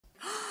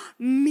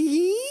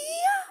Me?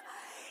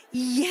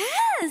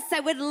 Yes, I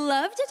would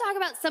love to talk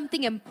about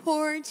something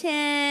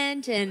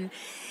important and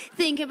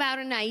think about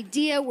an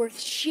idea worth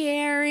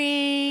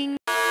sharing.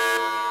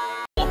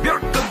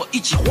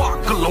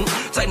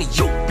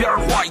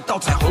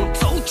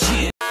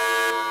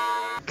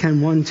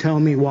 Can one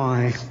tell me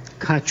why?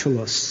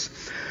 Calculus.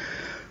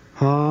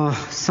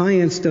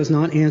 Science does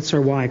not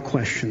answer why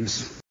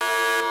questions.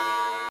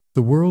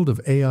 The world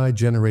of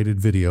AI-generated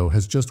video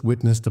has just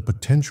witnessed a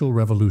potential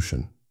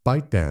revolution.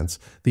 ByteDance,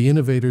 the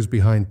innovators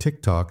behind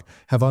TikTok,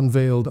 have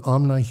unveiled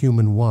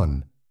Omni-Human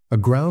 1, a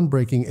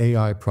groundbreaking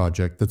AI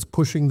project that's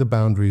pushing the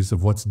boundaries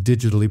of what's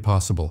digitally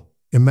possible.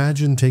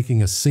 Imagine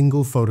taking a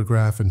single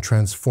photograph and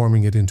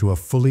transforming it into a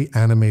fully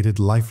animated,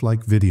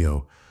 lifelike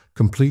video,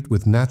 complete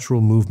with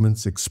natural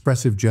movements,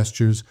 expressive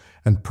gestures,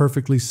 and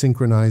perfectly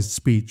synchronized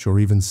speech or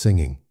even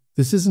singing.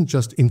 This isn't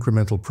just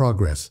incremental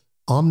progress.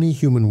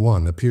 Omni-Human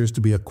 1 appears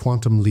to be a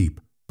quantum leap,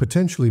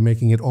 potentially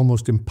making it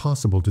almost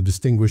impossible to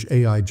distinguish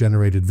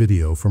AI-generated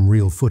video from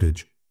real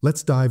footage.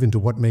 Let's dive into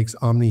what makes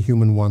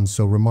Omni-Human 1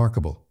 so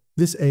remarkable.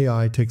 This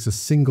AI takes a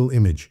single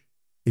image.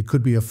 It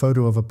could be a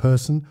photo of a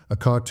person, a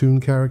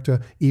cartoon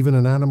character, even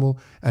an animal,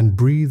 and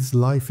breathes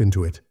life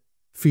into it.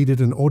 Feed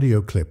it an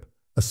audio clip,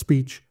 a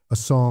speech, a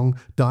song,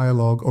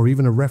 dialogue, or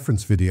even a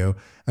reference video,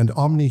 and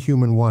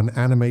Omni-Human 1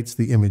 animates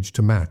the image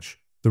to match.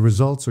 The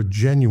results are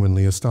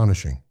genuinely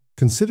astonishing.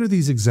 Consider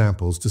these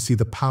examples to see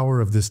the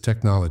power of this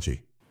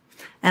technology.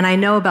 And I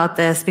know about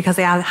this because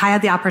I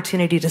had the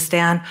opportunity to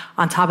stand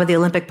on top of the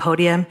Olympic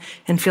podium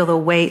and feel the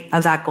weight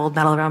of that gold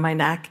medal around my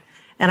neck.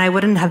 And I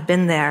wouldn't have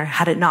been there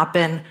had it not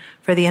been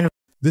for the...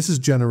 This is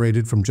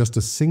generated from just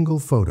a single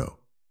photo.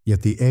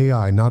 Yet the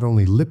AI not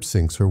only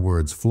lip-syncs her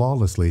words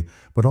flawlessly,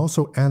 but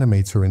also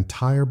animates her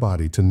entire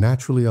body to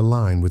naturally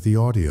align with the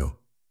audio,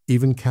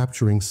 even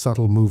capturing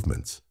subtle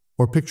movements.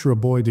 Or picture a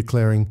boy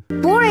declaring,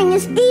 "Boring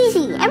is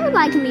easy.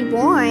 Everybody can be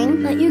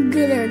boring, but you're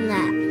gooder than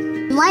that.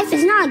 Life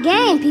is not a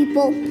game,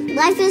 people.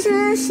 Life isn't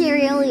a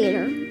cereal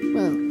either.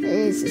 Well, it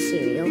is a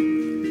cereal.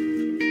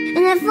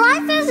 And if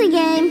life is a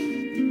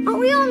game, aren't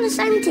we all on the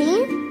same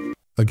team?"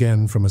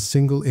 Again, from a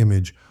single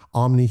image,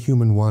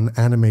 Omni-Human 1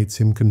 animates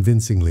him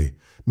convincingly,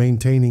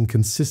 maintaining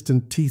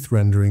consistent teeth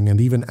rendering and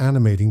even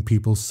animating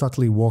people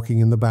subtly walking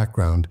in the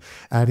background,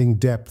 adding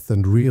depth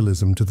and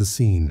realism to the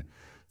scene.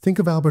 Think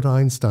of Albert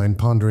Einstein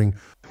pondering,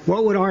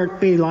 What would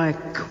art be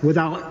like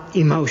without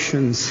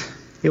emotions?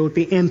 It would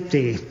be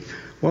empty.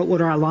 What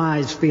would our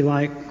lives be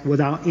like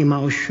without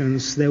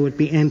emotions? They would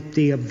be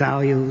empty of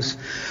values.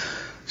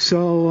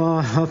 So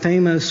a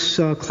famous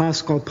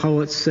classical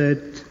poet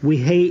said, "We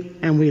hate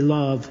and we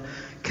love.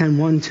 Can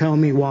one tell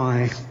me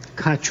why?"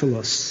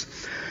 Calculus.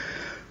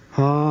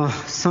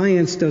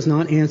 Science does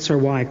not answer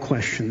why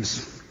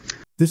questions.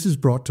 This is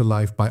brought to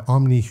life by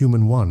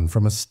Omni-Human 1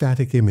 from a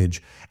static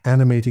image,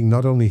 animating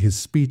not only his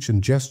speech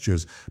and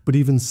gestures, but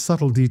even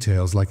subtle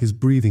details like his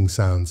breathing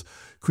sounds,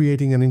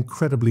 creating an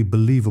incredibly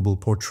believable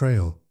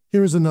portrayal.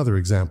 Here is another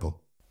example.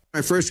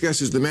 My first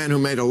guest is the man who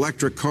made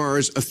electric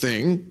cars a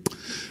thing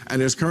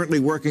and is currently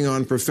working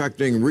on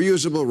perfecting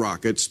reusable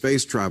rockets,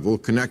 space travel,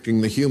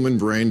 connecting the human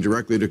brain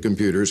directly to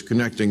computers,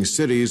 connecting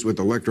cities with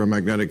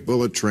electromagnetic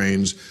bullet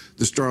trains,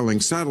 the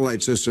Starlink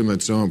satellite system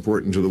that's so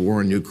important to the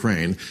war in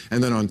Ukraine.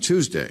 And then on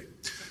Tuesday,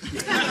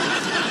 he's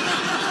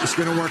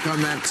going to work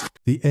on that.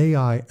 The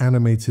AI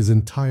animates his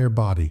entire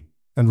body,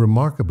 and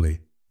remarkably,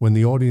 when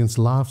the audience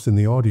laughs in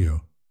the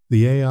audio,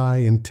 the AI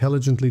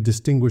intelligently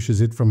distinguishes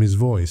it from his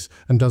voice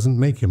and doesn't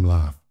make him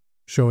laugh,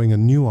 showing a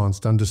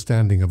nuanced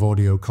understanding of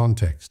audio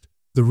context.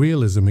 The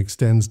realism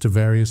extends to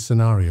various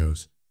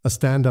scenarios. A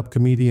stand-up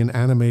comedian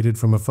animated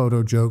from a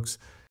photo jokes,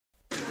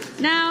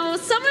 "Now,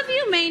 some of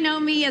you may know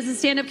me as a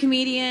stand-up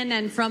comedian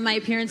and from my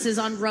appearances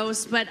on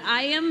Roast, but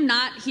I am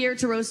not here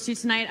to roast you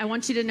tonight. I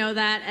want you to know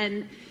that,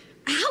 and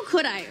how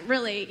could I,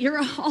 really? You're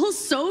all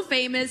so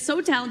famous,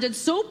 so talented,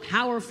 so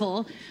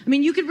powerful. I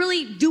mean, you could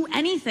really do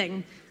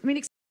anything. I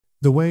mean,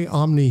 the way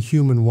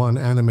Omni-Human 1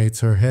 animates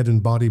her head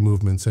and body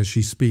movements as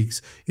she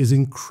speaks is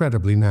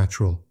incredibly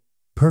natural,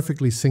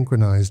 perfectly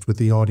synchronized with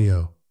the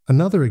audio.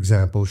 Another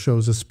example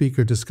shows a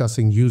speaker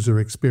discussing user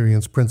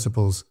experience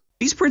principles.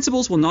 These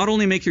principles will not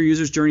only make your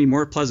user's journey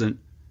more pleasant,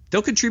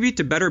 they'll contribute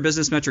to better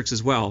business metrics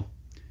as well.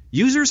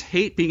 Users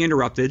hate being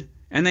interrupted,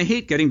 and they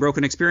hate getting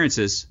broken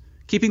experiences.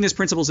 Keeping these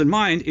principles in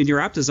mind in your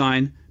app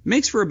design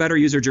makes for a better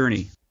user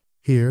journey.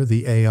 Here,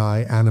 the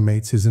AI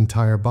animates his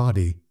entire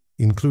body,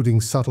 including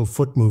subtle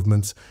foot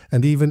movements,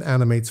 and even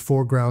animates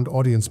foreground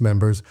audience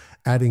members,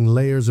 adding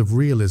layers of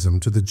realism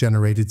to the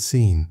generated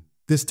scene.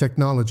 This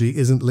technology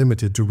isn't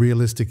limited to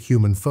realistic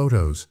human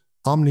photos.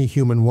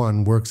 Omni-Human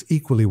 1 works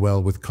equally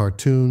well with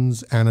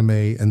cartoons,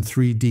 anime, and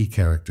 3D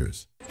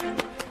characters.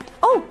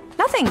 Oh,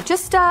 nothing.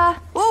 Just,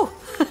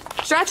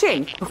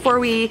 stretching before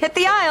we hit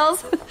the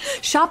aisles.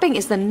 Shopping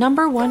is the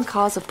 #1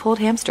 cause of pulled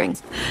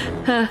hamstrings.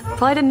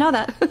 Probably didn't know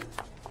that.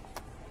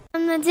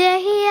 On the day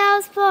I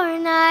was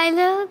born, I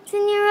looked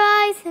in your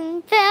eyes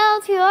and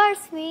felt your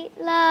sweet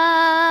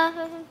love.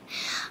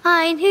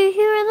 I knew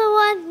you were the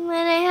one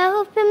when I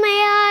opened my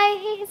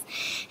eyes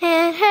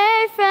and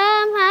heard from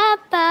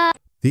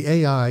The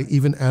AI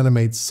even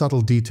animates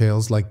subtle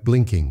details like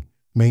blinking,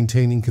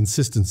 maintaining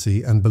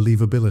consistency and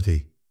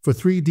believability. For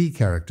 3D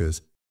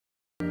characters,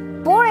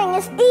 Boring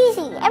is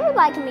easy.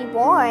 Everybody can be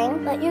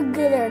boring, but you're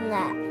gooder than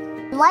that.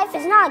 Life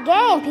is not a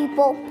game,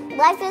 people.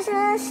 Life isn't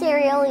a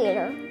cereal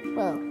either.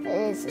 Well,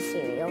 it is a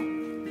cereal.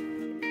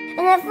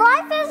 And if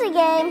life is a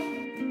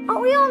game,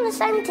 aren't we on the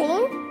same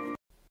team?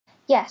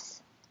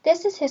 Yes,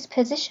 this is his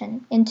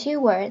position, in 2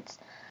 words.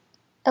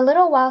 A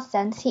little while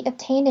since, he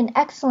obtained an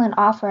excellent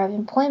offer of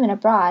employment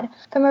abroad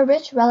from a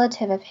rich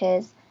relative of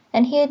his,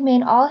 and he had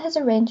made all his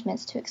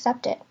arrangements to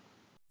accept it.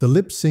 the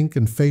lip sync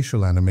and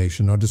facial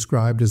animation are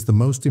described as the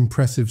most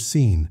impressive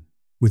scene,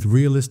 with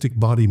realistic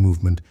body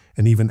movement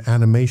and even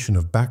animation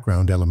of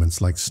background elements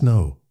like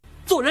snow.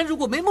 做人如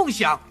果没梦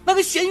想，那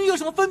跟咸鱼有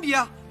什么分别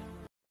啊？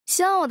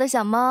希望我的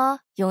小猫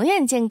永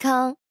远健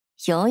康，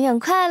永远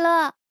快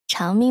乐，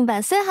长命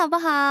百岁，好不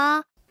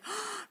好？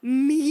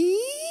 Me?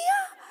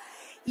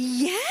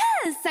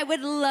 Yes, I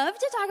would love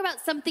to talk about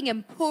something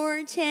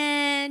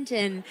important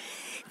and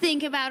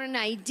think about an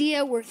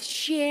idea worth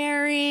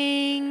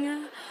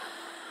sharing.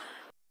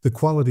 The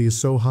quality is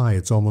so high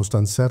it's almost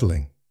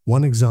unsettling.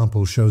 One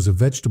example shows a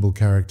vegetable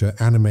character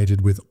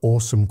animated with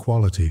awesome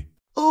quality.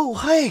 哦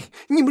嘿，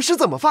你们是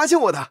怎么发现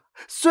我的？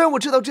虽然我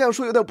知道这样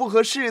说有点不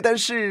合适，但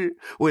是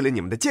为了你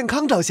们的健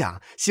康着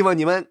想，希望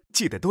你们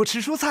记得多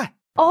吃蔬菜。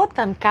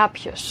 Όταν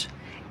κάποιος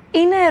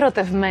είναι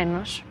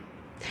ερωτευμένος,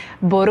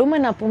 μπορούμε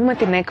να πούμε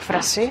την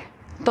έκφραση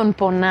 «τον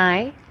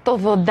πονάει το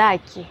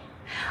δοντάκι».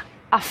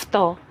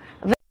 Αυτό.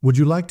 Would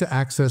you like to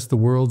access the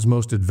world's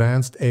most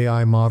advanced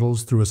AI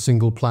models through a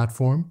single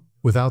platform,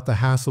 without the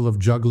hassle of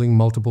juggling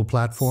multiple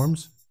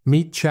platforms?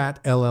 Meet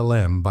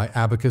ChatLLM by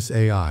Abacus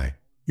AI,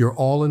 your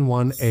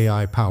all-in-one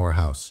AI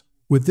powerhouse.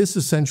 With this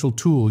essential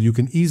tool, you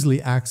can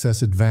easily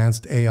access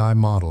advanced AI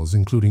models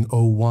including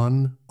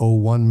O1,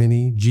 O1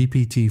 Mini,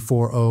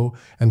 GPT-4o,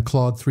 and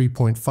Claude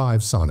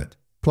 3.5 Sonnet.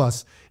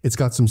 Plus, it's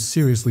got some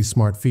seriously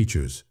smart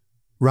features.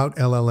 Route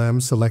LLM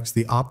selects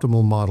the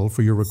optimal model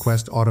for your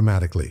request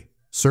automatically.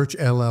 Search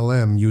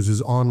LLM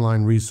uses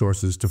online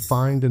resources to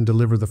find and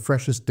deliver the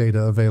freshest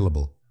data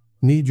available.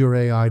 Need your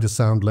AI to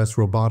sound less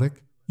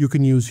robotic? You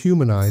can use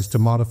Humanize to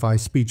modify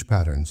speech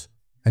patterns.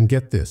 And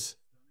get this,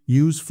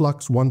 use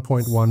Flux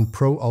 1.1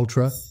 Pro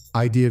Ultra,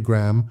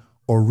 Ideogram,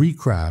 or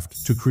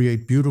Recraft to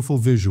create beautiful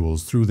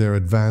visuals through their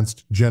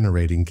advanced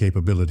generating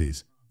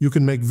capabilities. You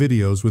can make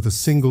videos with a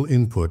single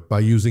input by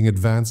using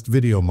advanced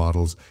video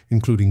models,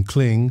 including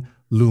Kling,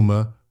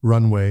 Luma,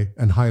 Runway,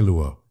 and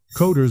Hailuo.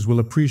 Coders will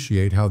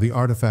appreciate how the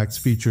Artifacts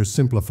feature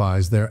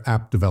simplifies their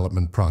app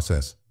development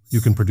process.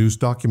 You can produce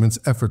documents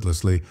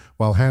effortlessly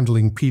while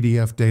handling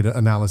PDF data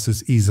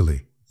analysis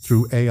easily.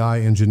 Through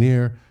AI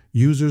Engineer,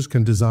 users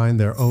can design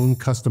their own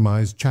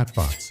customized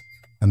chatbots.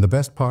 And the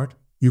best part?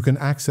 You can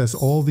access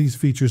all these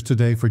features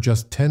today for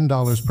just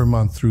 $10 per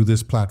month through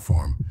this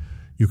platform.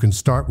 You can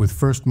start with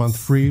first month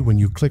free when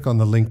you click on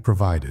the link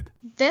provided.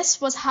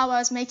 This was how I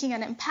was making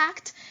an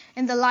impact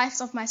in the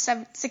lives of my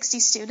 60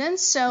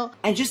 students.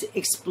 And just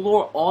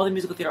explore all the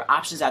musical theater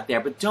options out there,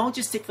 but don't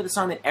just stick for the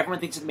song that everyone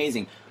thinks is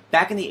amazing.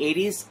 Back in the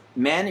 80s,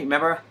 men,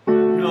 remember?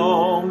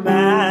 No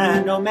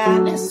man, no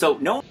man. So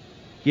no.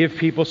 Give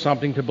people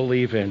something to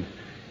believe in,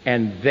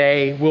 and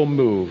they will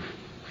move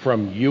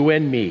from you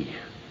and me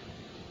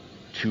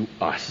to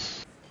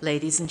us.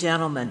 Ladies and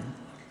gentlemen,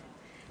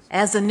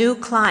 as a new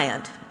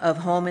client of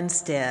Home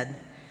Instead,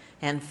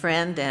 and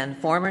friend and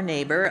former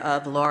neighbor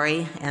of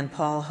Lori and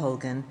Paul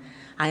Hogan,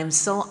 I am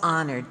so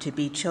honored to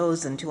be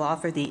chosen to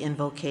offer the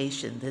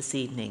invocation this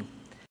evening.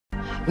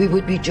 We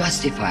would be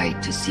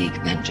justified to seek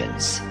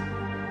vengeance.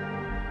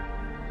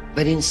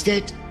 But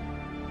instead,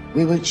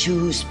 we will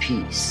choose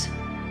peace.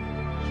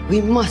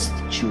 We must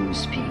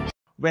choose peace.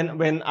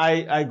 When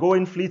I go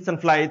in fleets and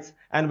flights,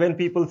 and when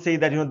people say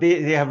that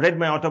they have read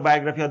my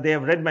autobiography or they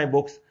have read my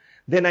books,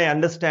 then I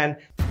understand.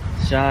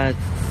 现在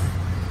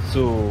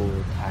住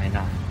台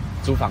南，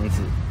租房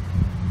子，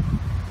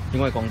因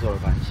为工作的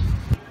关系。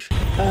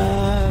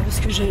Parce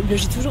que j'ai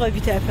toujours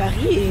habité à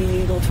Paris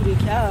et dans tous les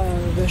cas,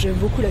 j'aime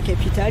beaucoup la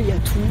capitale, il y a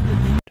tout.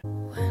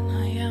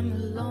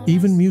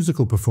 Even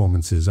musical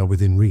performances are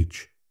within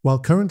reach. While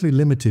currently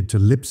limited to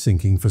lip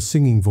syncing for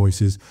singing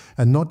voices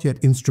and not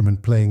yet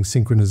instrument playing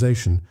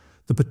synchronization,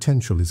 the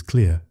potential is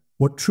clear.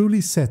 What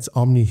truly sets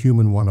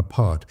Omni-Human One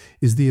apart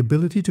is the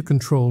ability to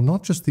control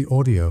not just the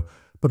audio,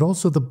 but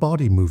also the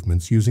body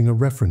movements using a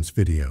reference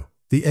video.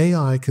 The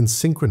AI can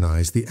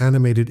synchronize the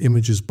animated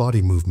image's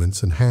body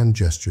movements and hand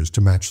gestures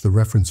to match the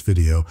reference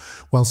video,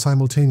 while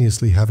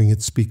simultaneously having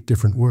it speak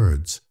different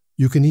words.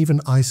 You can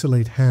even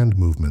isolate hand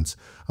movements,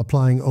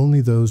 applying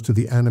only those to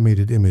the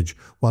animated image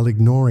while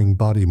ignoring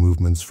body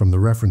movements from the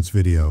reference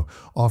video,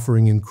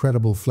 offering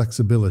incredible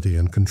flexibility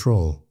and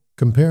control.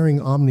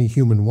 Comparing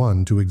Omni-Human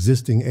One to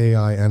existing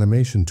AI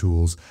animation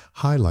tools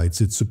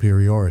highlights its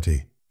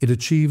superiority. It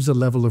achieves a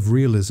level of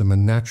realism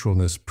and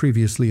naturalness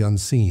previously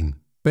unseen.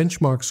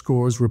 Benchmark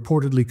scores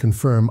reportedly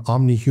confirm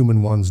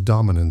Omni-Human One's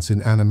dominance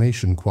in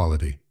animation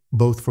quality,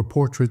 both for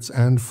portraits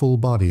and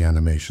full-body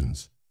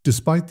animations.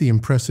 Despite the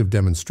impressive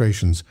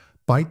demonstrations,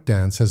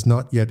 ByteDance has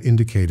not yet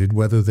indicated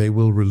whether they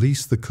will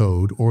release the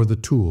code or the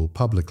tool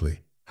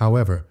publicly.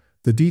 However,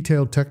 the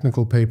detailed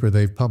technical paper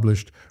they've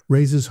published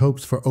raises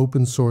hopes for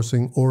open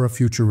sourcing or a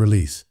future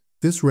release.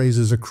 This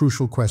raises a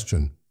crucial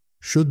question.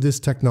 Should this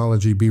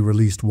technology be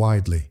released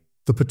widely?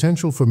 The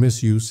potential for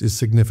misuse is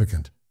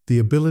significant. The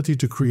ability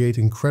to create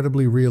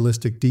incredibly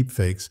realistic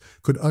deepfakes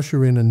could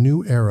usher in a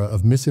new era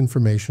of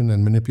misinformation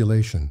and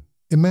manipulation.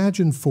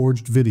 Imagine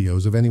forged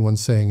videos of anyone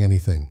saying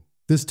anything.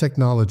 This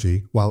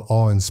technology, while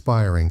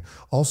awe-inspiring,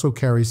 also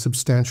carries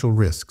substantial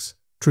risks.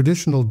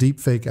 Traditional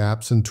deepfake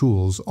apps and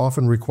tools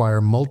often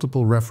require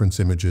multiple reference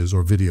images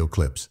or video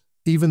clips.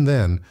 Even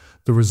then,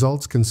 the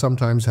results can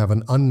sometimes have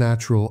an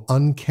unnatural,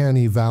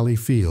 uncanny valley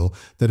feel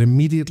that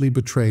immediately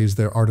betrays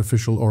their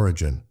artificial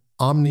origin.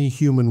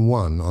 Omni-Human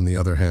 1, on the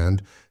other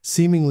hand,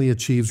 seemingly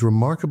achieves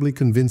remarkably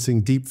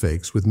convincing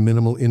deepfakes with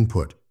minimal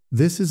input.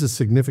 This is a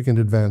significant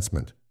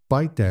advancement.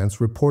 ByteDance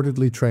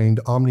reportedly trained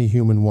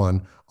Omni-Human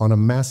 1 on a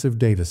massive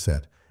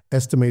dataset,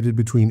 estimated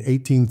between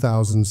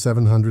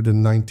 18,700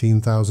 and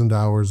 19,000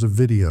 hours of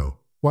video.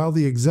 While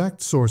the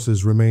exact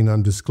sources remain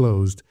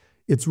undisclosed,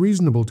 it's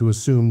reasonable to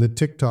assume that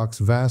TikTok's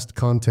vast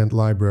content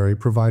library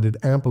provided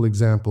ample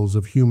examples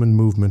of human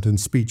movement and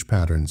speech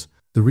patterns.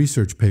 The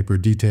research paper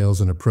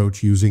details an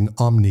approach using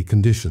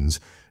Omni-Conditions,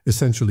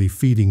 essentially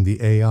feeding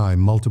the AI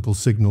multiple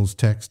signals,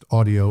 text,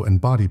 audio, and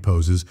body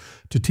poses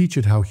to teach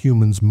it how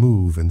humans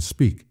move and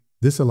speak.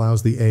 This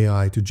allows the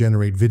AI to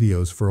generate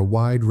videos for a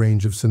wide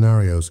range of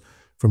scenarios,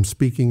 from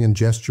speaking and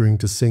gesturing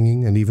to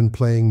singing and even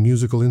playing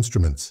musical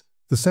instruments.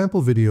 The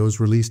sample videos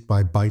released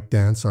by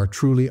ByteDance are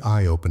truly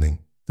eye-opening.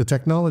 The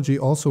technology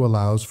also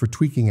allows for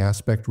tweaking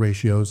aspect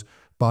ratios,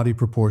 body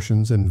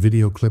proportions, and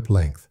video clip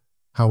length.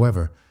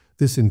 However,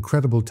 this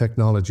incredible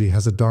technology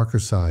has a darker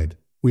side.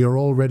 We are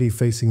already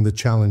facing the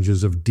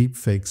challenges of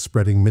deepfakes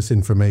spreading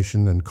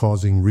misinformation and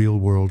causing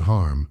real-world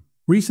harm.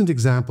 Recent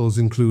examples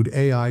include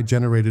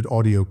AI-generated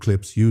audio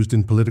clips used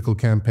in political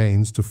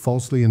campaigns to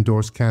falsely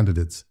endorse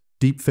candidates,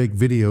 deepfake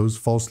videos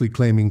falsely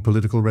claiming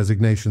political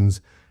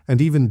resignations,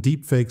 and even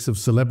deepfakes of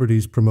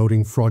celebrities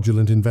promoting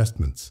fraudulent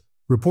investments.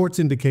 Reports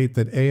indicate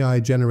that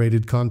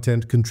AI-generated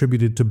content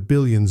contributed to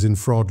billions in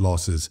fraud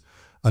losses,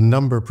 a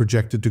number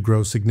projected to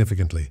grow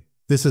significantly.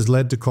 This has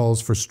led to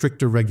calls for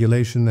stricter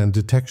regulation and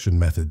detection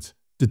methods.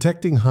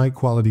 Detecting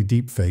high-quality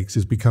deepfakes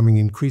is becoming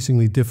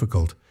increasingly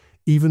difficult,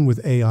 even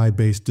with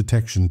AI-based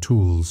detection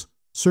tools.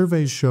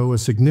 Surveys show a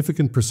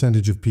significant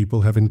percentage of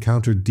people have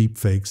encountered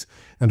deepfakes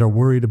and are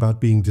worried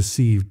about being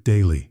deceived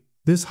daily.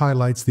 This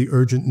highlights the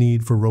urgent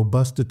need for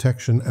robust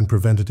detection and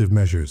preventative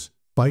measures.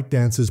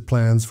 ByteDance's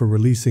plans for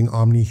releasing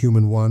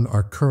Omni-Human 1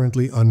 are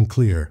currently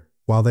unclear.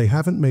 While they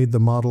haven't made the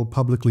model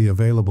publicly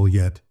available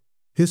yet,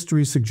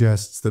 history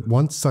suggests that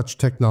once such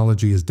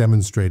technology is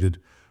demonstrated,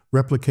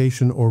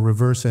 replication or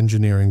reverse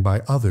engineering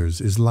by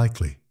others is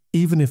likely.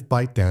 Even if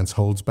ByteDance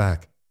holds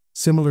back,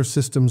 similar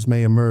systems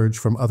may emerge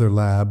from other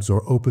labs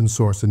or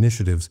open-source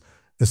initiatives,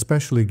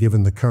 especially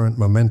given the current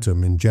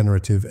momentum in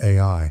generative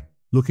AI.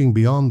 Looking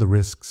beyond the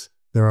risks,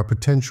 there are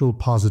potential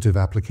positive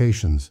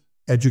applications.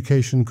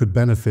 Education could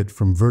benefit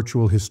from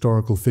virtual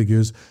historical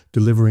figures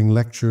delivering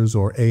lectures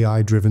or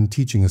AI-driven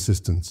teaching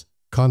assistants.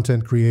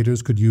 Content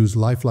creators could use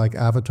lifelike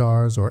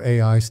avatars or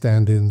AI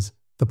stand-ins.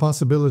 The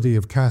possibility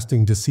of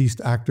casting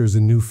deceased actors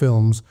in new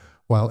films,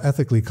 while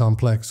ethically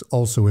complex,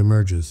 also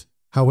emerges.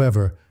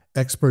 However,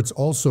 experts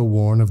also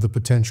warn of the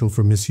potential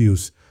for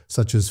misuse,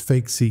 such as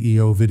fake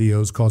CEO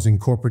videos causing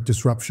corporate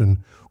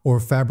disruption or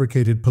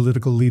fabricated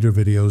political leader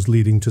videos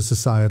leading to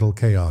societal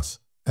chaos.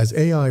 As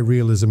AI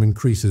realism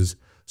increases,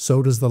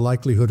 so does the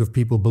likelihood of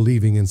people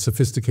believing in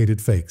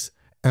sophisticated fakes,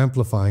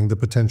 amplifying the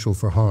potential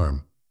for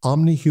harm.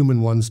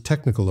 Omni-Human 1's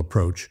technical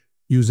approach,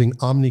 using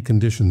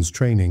Omni-Conditions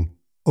training,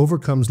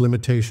 overcomes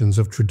limitations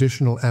of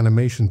traditional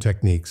animation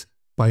techniques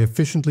by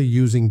efficiently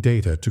using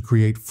data to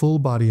create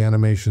full-body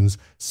animations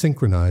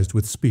synchronized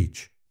with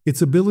speech.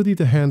 Its ability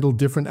to handle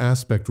different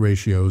aspect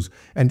ratios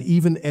and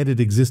even edit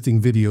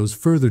existing videos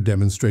further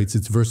demonstrates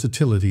its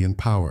versatility and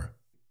power.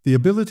 The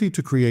ability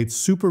to create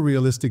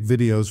super-realistic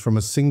videos from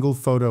a single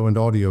photo and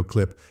audio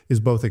clip is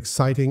both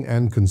exciting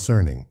and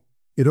concerning.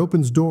 It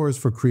opens doors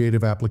for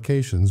creative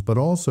applications, but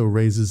also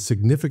raises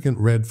significant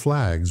red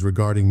flags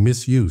regarding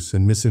misuse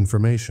and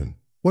misinformation.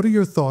 What are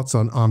your thoughts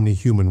on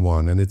Omni-Human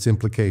 1 and its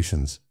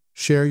implications?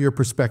 Share your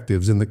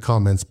perspectives in the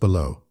comments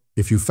below.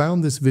 If you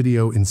found this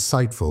video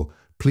insightful,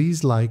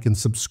 please like and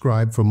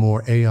subscribe for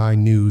more AI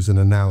news and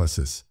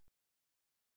analysis.